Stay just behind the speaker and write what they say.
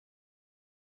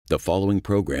The following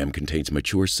program contains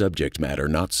mature subject matter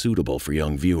not suitable for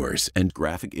young viewers and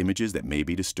graphic images that may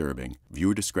be disturbing.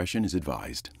 Viewer discretion is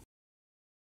advised.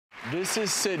 This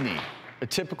is Sydney, a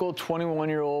typical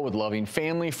 21-year-old with loving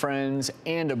family, friends,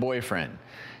 and a boyfriend.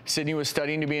 Sydney was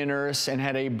studying to be a nurse and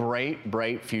had a bright,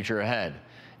 bright future ahead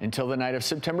until the night of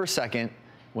September 2nd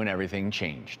when everything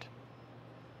changed.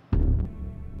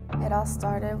 It all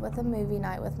started with a movie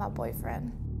night with my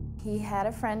boyfriend. He had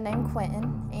a friend named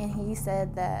Quentin, and he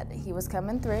said that he was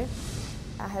coming through.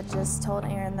 I had just told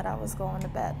Aaron that I was going to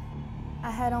bed.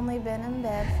 I had only been in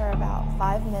bed for about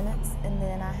 5 minutes, and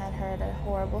then I had heard a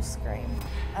horrible scream.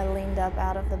 I leaned up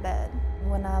out of the bed.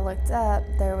 When I looked up,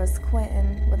 there was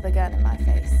Quentin with a gun in my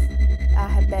face. I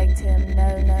had begged him,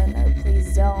 no, no, no,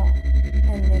 please don't,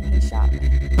 and then he shot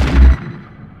me.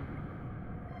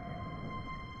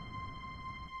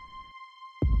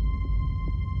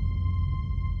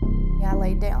 I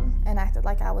laid down and acted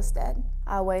like I was dead.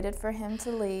 I waited for him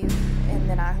to leave, and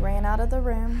then I ran out of the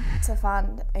room to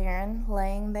find Aaron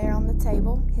laying there on the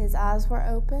table. His eyes were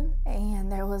open, and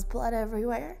there was blood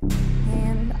everywhere.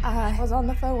 And I was on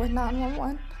the phone with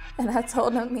 911, and I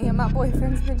told him me and my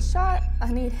boyfriend's been shot.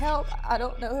 I need help. I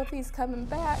don't know if he's coming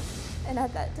back. And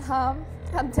at that time,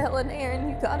 I'm telling Aaron,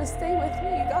 you gotta stay with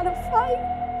me, you gotta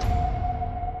fight.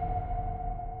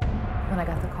 When I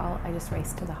got the call, I just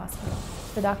raced to the hospital.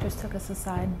 The doctors took us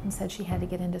aside and said she had to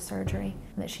get into surgery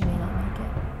and that she may not make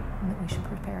it and that we should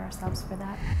prepare ourselves for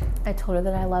that. I told her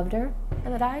that I loved her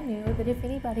and that I knew that if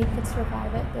anybody could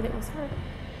survive it, that it was her.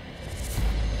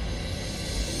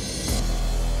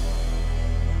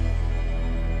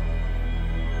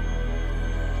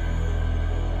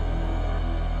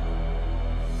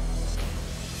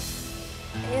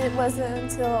 It wasn't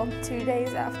until 2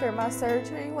 days after my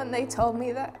surgery when they told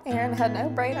me that Aaron had no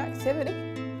brain activity.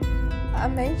 I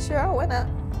made sure I went up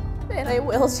and they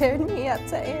wheelchaired me up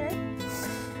to Aaron.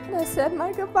 And I said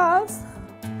my goodbyes.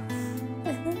 And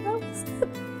then that was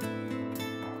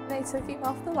it. They took him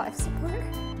off the life support.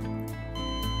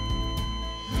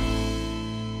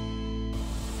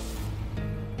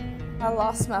 I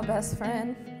lost my best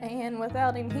friend, and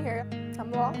without him here,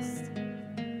 I'm lost.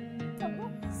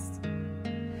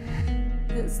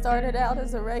 It started out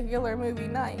as a regular movie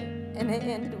night, and it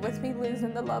ended with me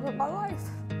losing the love of my life.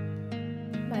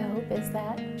 My hope is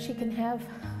that she can have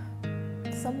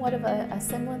somewhat of a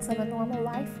semblance of a normal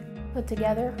life, put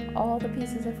together all the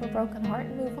pieces of her broken heart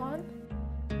and move on.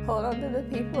 Hold on to the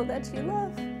people that you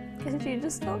love, because you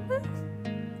just don't know.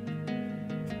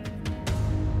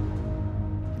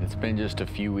 It's been just a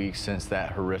few weeks since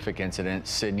that horrific incident.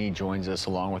 Sydney joins us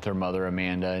along with her mother,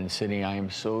 Amanda. And Sydney, I am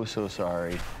so, so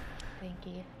sorry. Thank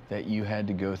you. That you had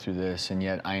to go through this, and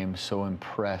yet I am so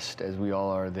impressed, as we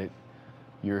all are, that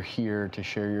you're here to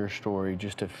share your story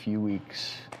just a few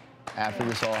weeks after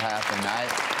this all happened.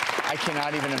 I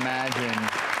cannot even imagine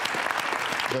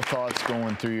the thoughts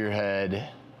going through your head.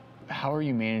 How are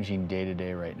you managing day to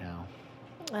day right now?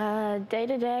 Day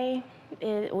to day,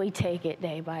 we take it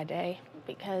day by day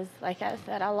because, like I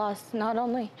said, I lost not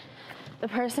only the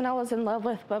person I was in love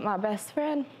with, but my best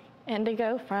friend, and to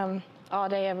go from all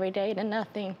day, every day to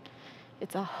nothing,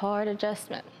 it's a hard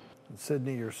adjustment.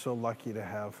 Sydney, you're so lucky to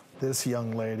have this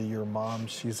young lady, your mom.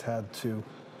 She's had to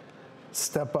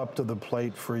step up to the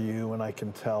plate for you, and I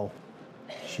can tell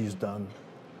she's done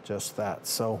just that.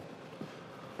 So,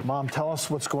 Mom, tell us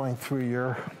what's going through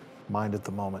your mind at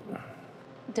the moment.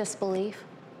 Disbelief,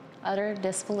 utter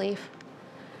disbelief.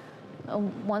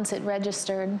 Once it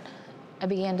registered, I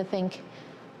began to think,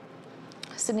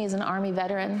 Sydney's an Army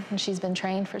veteran, and she's been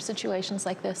trained for situations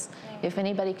like this. If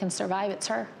anybody can survive, it's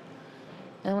her.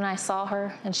 And when I saw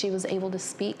her and she was able to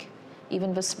speak,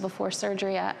 even before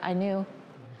surgery, I knew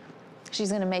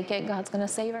she's gonna make it, God's gonna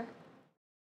save her.